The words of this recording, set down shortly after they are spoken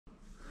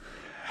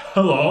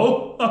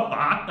Hello?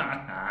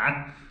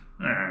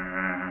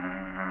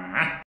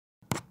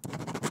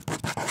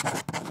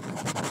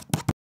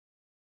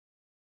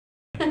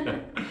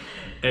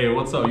 Hey,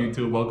 what's up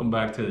YouTube? Welcome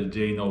back to the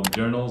J No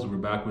Journals. We're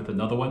back with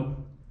another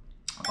one.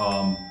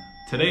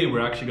 Today we're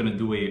actually gonna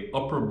do a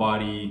upper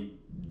body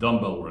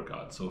dumbbell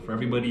workout. So for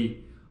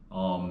everybody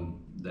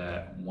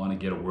that wanna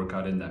get a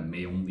workout in that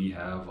may only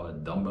have a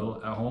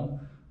dumbbell at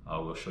home,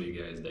 we'll show you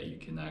guys that you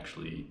can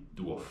actually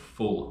do a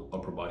full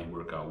upper body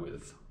workout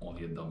with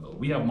only a dumbbell.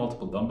 We have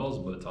multiple dumbbells,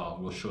 but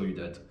we'll show you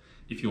that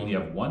if you only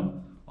have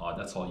one,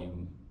 that's all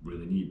you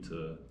really need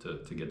to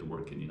get the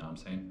work in, you know what I'm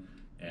saying?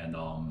 And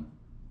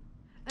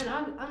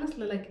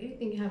honestly, like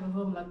anything you have at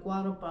home, like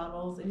water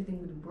bottles,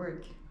 anything would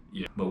work.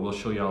 Yeah, but we'll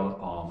show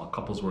y'all a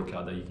couples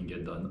workout that you can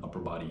get done upper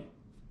body,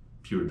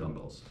 pure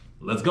dumbbells.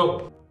 Let's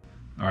go.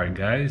 All right,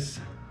 guys,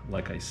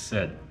 like I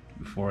said,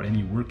 before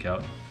any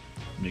workout,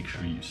 make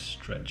sure you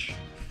stretch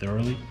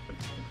thoroughly.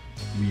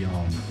 We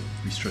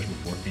stretch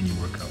before any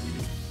workout we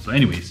do. So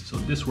anyways, so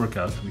this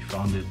workout, we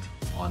found it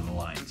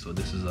online. So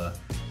this is a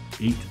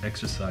 8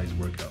 exercise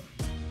workout.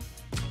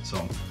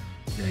 So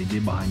the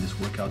idea behind this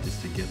workout is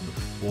to get the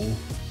full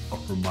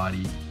upper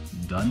body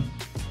done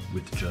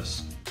with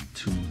just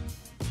 2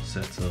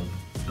 sets of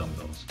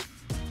dumbbells.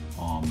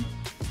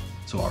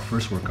 So our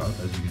first workout,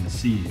 as you're gonna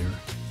see here,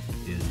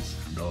 is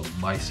the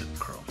bicep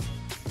curl.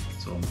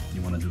 So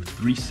you wanna do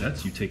 3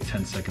 sets. You take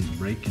 10 seconds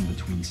break in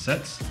between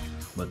sets,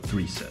 but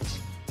 3 sets.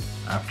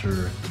 After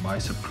the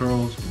bicep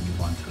curls, we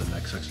move on to the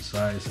next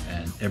exercise,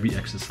 and every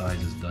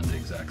exercise is done the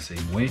exact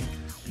same way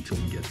until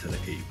we get to the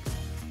 8th.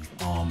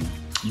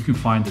 You can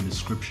find the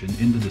description.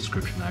 In the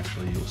description,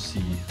 actually, you'll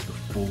see the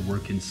full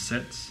work in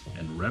sets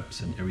and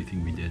reps and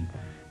everything we did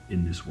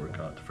in this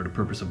workout. For the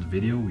purpose of the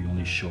video, we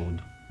only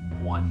showed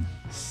 1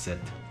 set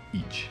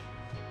each.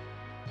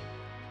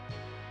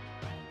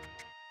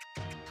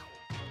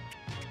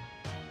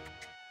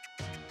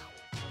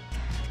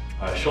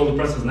 Shoulder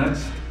presses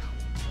next.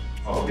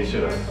 Oh, be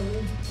sure.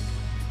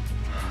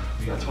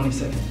 We got 20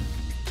 seconds.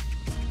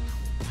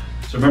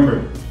 So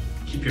remember,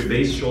 keep your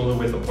base shoulder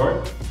width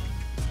apart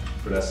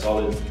for that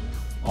solid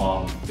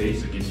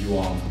base. It gives you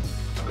a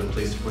good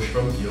place to push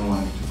from. You don't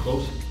want to be too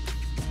close.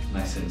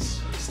 Nice and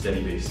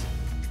steady base.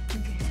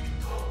 Okay.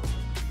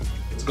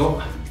 Let's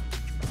go.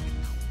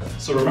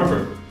 So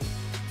remember,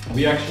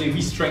 we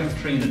strength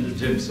train at the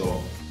gym,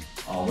 so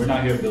we're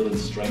not here building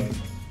strength.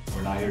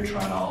 We're not here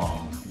trying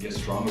to get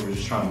stronger. We're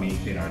just trying to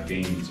maintain our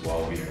gains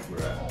while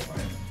we're at home,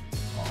 right?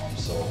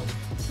 So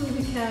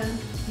we can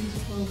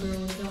use longer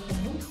workout at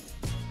home?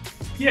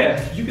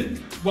 Yeah, you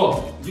could.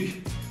 Well,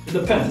 it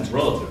depends. It's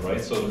relative, right?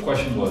 So the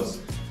question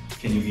was,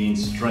 can you gain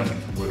strength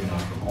working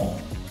out from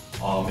home?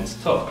 It's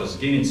tough because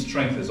gaining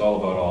strength is all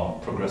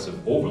about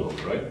progressive overload,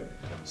 right?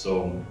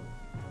 So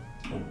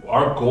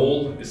our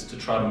goal is to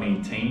try to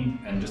maintain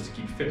and just to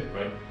keep fit,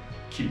 right?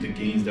 Keep the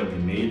gains that we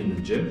made in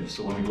the gym.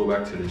 So when we go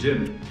back to the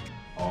gym,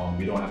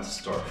 we don't have to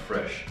start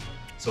fresh.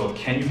 So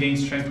can you gain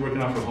strength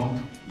working out from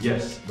home?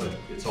 Yes, but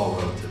it's all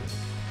relative.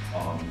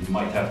 You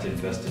might have to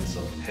invest in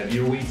some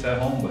heavier weights at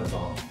home, but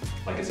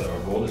like I said, our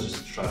goal is just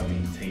to try to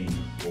maintain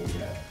what we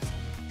have.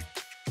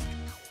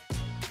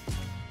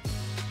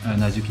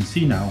 And as you can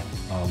see now,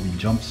 we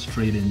jumped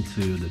straight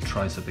into the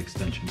tricep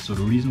extension. So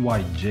the reason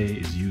why Jay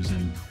is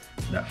using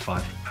that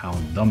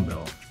 5-pound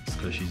dumbbell is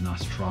because she's not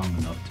strong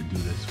enough to do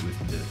this with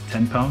the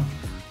 10-pound,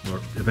 or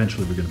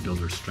eventually we're gonna build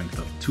her strength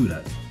up to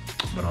that.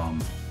 But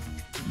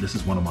this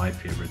is one of my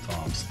favorite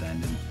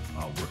stand-in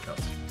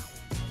workouts.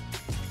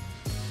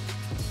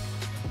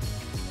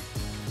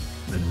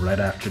 Then right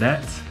after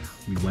that,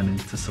 we went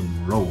into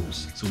some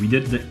rows. So we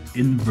did the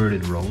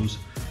inverted rows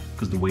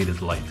because the weight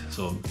is light.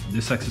 So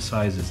this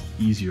exercise is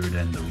easier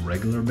than the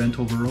regular bent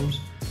over rows.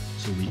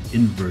 So we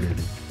inverted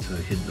it to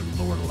hit the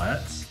lower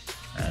lats.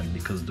 And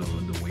because the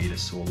weight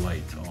is so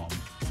light,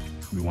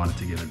 we wanted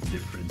to get a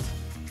different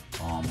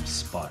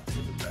spot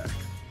in the back.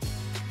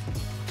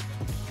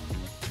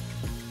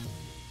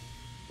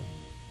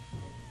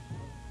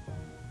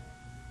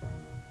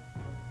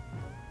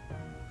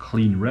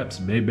 Clean reps,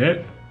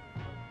 baby.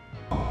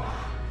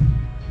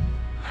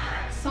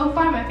 So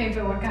far, my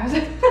favorite workout.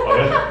 Oh,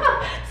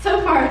 yeah?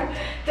 So far,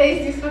 the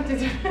easiest one to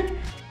do.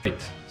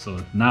 Right,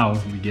 so now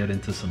we get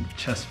into some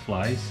chest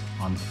flies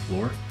on the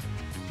floor.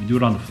 We do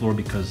it on the floor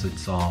because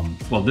it's,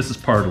 well, this is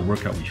part of the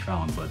workout we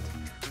found, but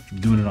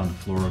doing it on the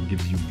floor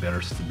gives you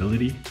better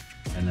stability.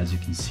 And as you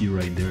can see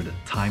right there, the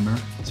timer.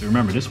 So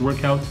remember, this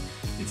workout,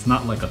 it's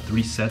not like a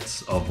 3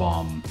 sets of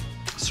a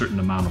certain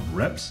amount of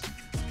reps.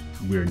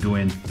 We're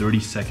doing 30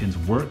 seconds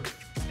work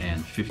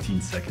and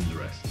 15 seconds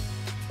rest.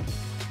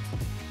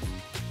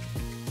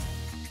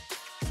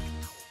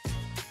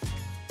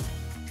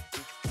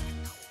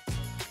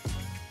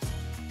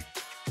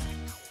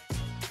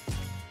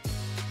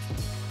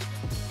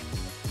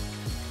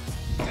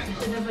 I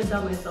should never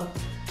done myself.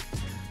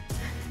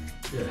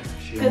 Yeah,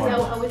 because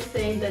I was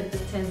saying that the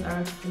 10s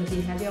are going to be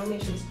heavy on me. I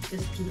should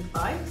just do the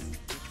 5s.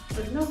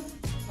 But no,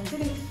 I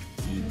didn't.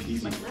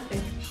 Easy. Like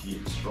nothing.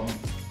 She is strong.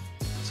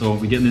 So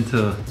we're getting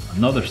into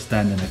another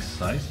stand-in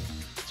exercise.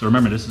 So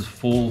remember, this is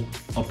full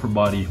upper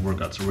body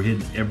workout. So we're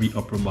hitting every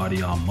upper body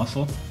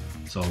muscle.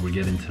 So we're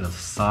getting to the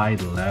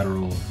side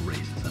lateral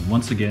raises. And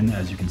once again,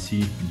 as you can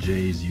see,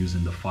 Jay is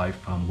using the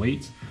 5-pound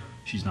weights.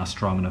 She's not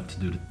strong enough to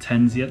do the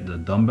 10s yet, the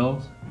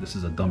dumbbells. This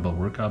is a dumbbell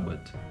workout,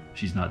 but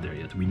she's not there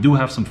yet. We do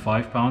have some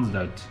 5 pounds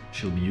that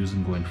she'll be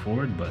using going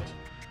forward, but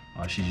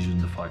she's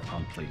using the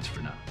 5-pound plates for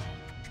now.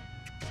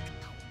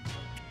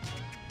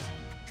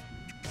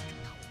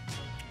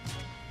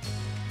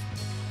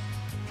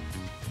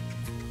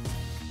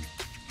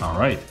 All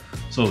right,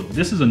 so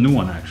this is a new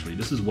one actually.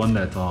 This is one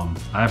that I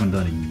haven't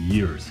done in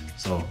years.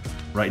 So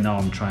right now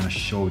I'm trying to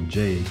show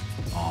Jay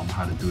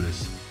how to do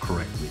this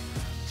correctly.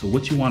 So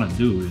what you want to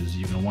do is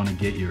you're gonna want to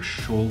get your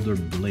shoulder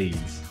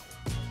blades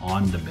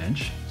on the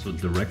bench, so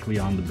directly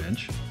on the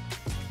bench.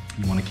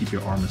 You want to keep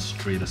your arm as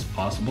straight as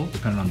possible.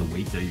 Depending on the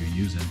weight that you're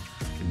using,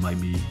 it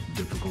might be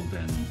difficult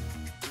than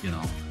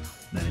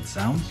it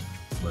sounds,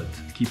 but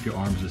keep your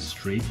arms as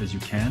straight as you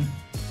can,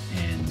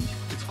 and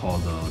it's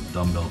called a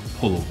dumbbell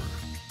pullover.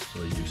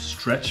 So you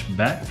stretch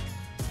back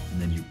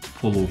and then you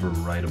pull over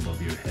right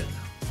above your head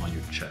on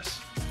your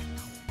chest.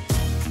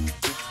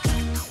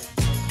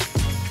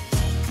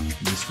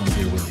 This one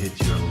here will hit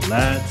your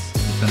lats,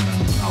 depending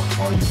on how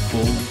far you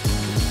pull.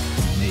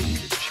 It may hit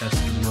your chest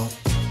as well.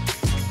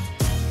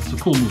 It's a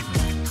cool movement.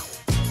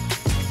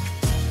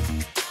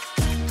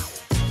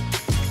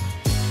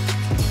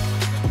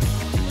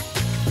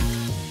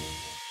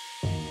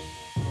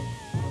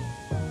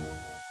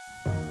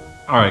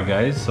 Alright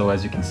guys, so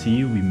as you can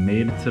see, we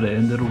made it to the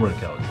end of the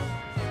workout.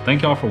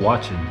 Thank y'all for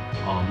watching.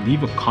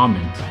 Leave a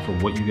comment for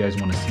what you guys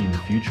want to see in the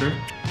future,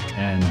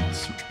 and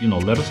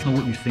let us know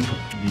what you think of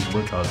these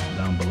workouts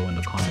down below in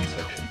the comment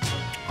section.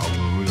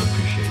 We'll really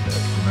appreciate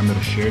that. Remember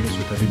to share this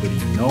with everybody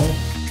you know,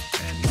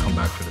 and come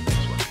back for the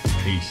next one.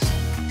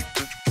 Peace.